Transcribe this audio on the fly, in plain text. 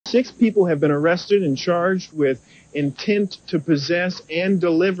6 people have been arrested and charged with intent to possess and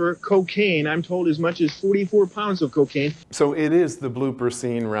deliver cocaine. I'm told as much as 44 pounds of cocaine. So it is the blooper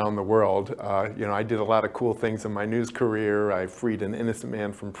scene around the world. You know, I did a lot of cool things in my news career. I freed an innocent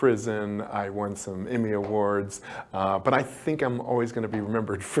man from prison. I won some Emmy Awards. But I think I'm always going to be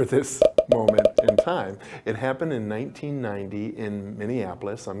remembered for this moment in time. It happened in 1990 in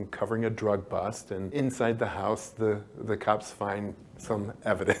Minneapolis. I'm covering a drug bust, and inside the house, the cops find some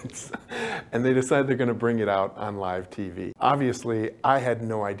evidence and they decide they're going to bring it out on live TV. Obviously, I had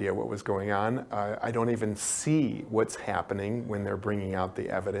no idea what was going on. I don't even see what's happening when they're bringing out the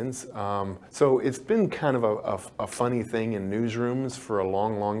evidence. So it's been kind of a funny thing in newsrooms for a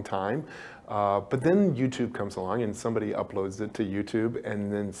long time. But then YouTube comes along and somebody uploads it to YouTube,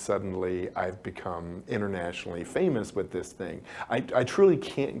 and then suddenly I've become internationally famous with this thing. I truly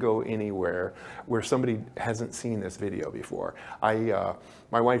can't go anywhere where somebody hasn't seen this video before.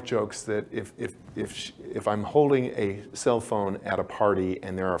 My wife jokes that if I'm holding a cell phone at a party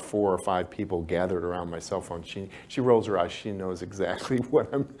and there are 4 or 5 people gathered around my cell phone, she rolls her eyes. She knows exactly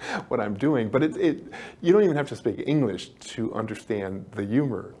what I'm doing. But you don't even have to speak English to understand the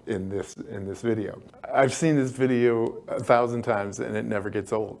humor in this video. I've seen this video 1,000 times and it never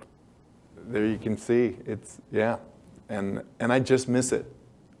gets old. There you can see and I just miss it.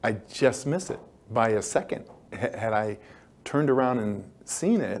 I just miss it by a second. Had I turned around and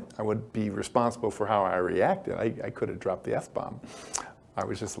seen it, I would be responsible for how I reacted. I could have dropped the F-bomb. I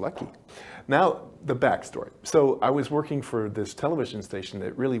was just lucky. Now, the backstory. So I was working for this television station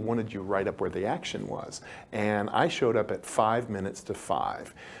that really wanted you right up where the action was. And I showed up at 5 minutes to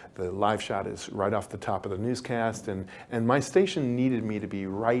 5. The live shot is right off the top of the newscast, and my station needed me to be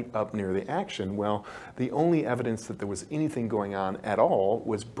right up near the action. Well, the only evidence that there was anything going on at all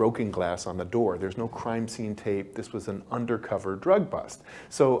was broken glass on the door. There's no crime scene tape. This was an undercover drug bust.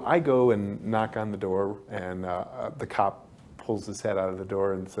 So I go and knock on the door, and the cop pulls his head out of the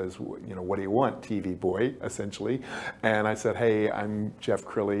door and says, you know, what do you want, TV boy, essentially? And I said, hey, I'm Jeff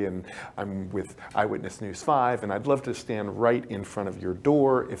Crilley, and I'm with Eyewitness News 5, and I'd love to stand right in front of your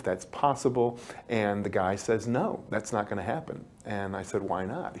door if that's possible. And the guy says, no, that's not going to happen. And I said, why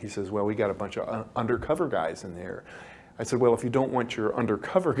not? He says, well, we got a bunch of undercover guys in there. I said, well, if you don't want your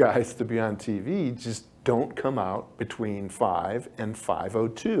undercover guys to be on TV, just don't come out between 5 and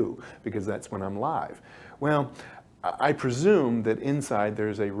 5:02, because that's when I'm live. Well, I presume that inside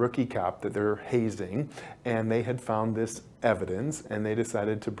there's a rookie cop that they're hazing, and they had found this evidence and they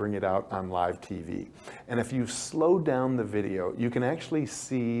decided to bring it out on live TV. And if you slow down the video, you can actually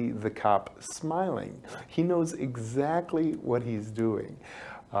see the cop smiling. He knows exactly what he's doing.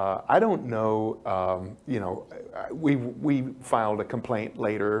 I don't know, you know, we filed a complaint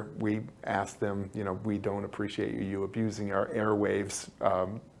later. We asked them, you know, we don't appreciate you abusing our airwaves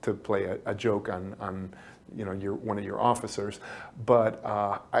to play a joke on you know, one of your officers. But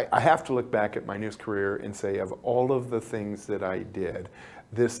I have to look back at my news career and say, of all of the things that I did,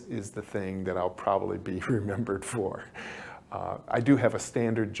 this is the thing that I'll probably be remembered for. I do have a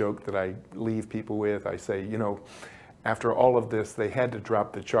standard joke that I leave people with. I say, you know, after all of this, they had to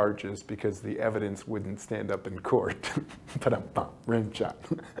drop the charges because the evidence wouldn't stand up in court. But rim shot.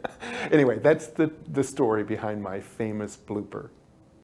 Anyway, that's the story behind my famous blooper.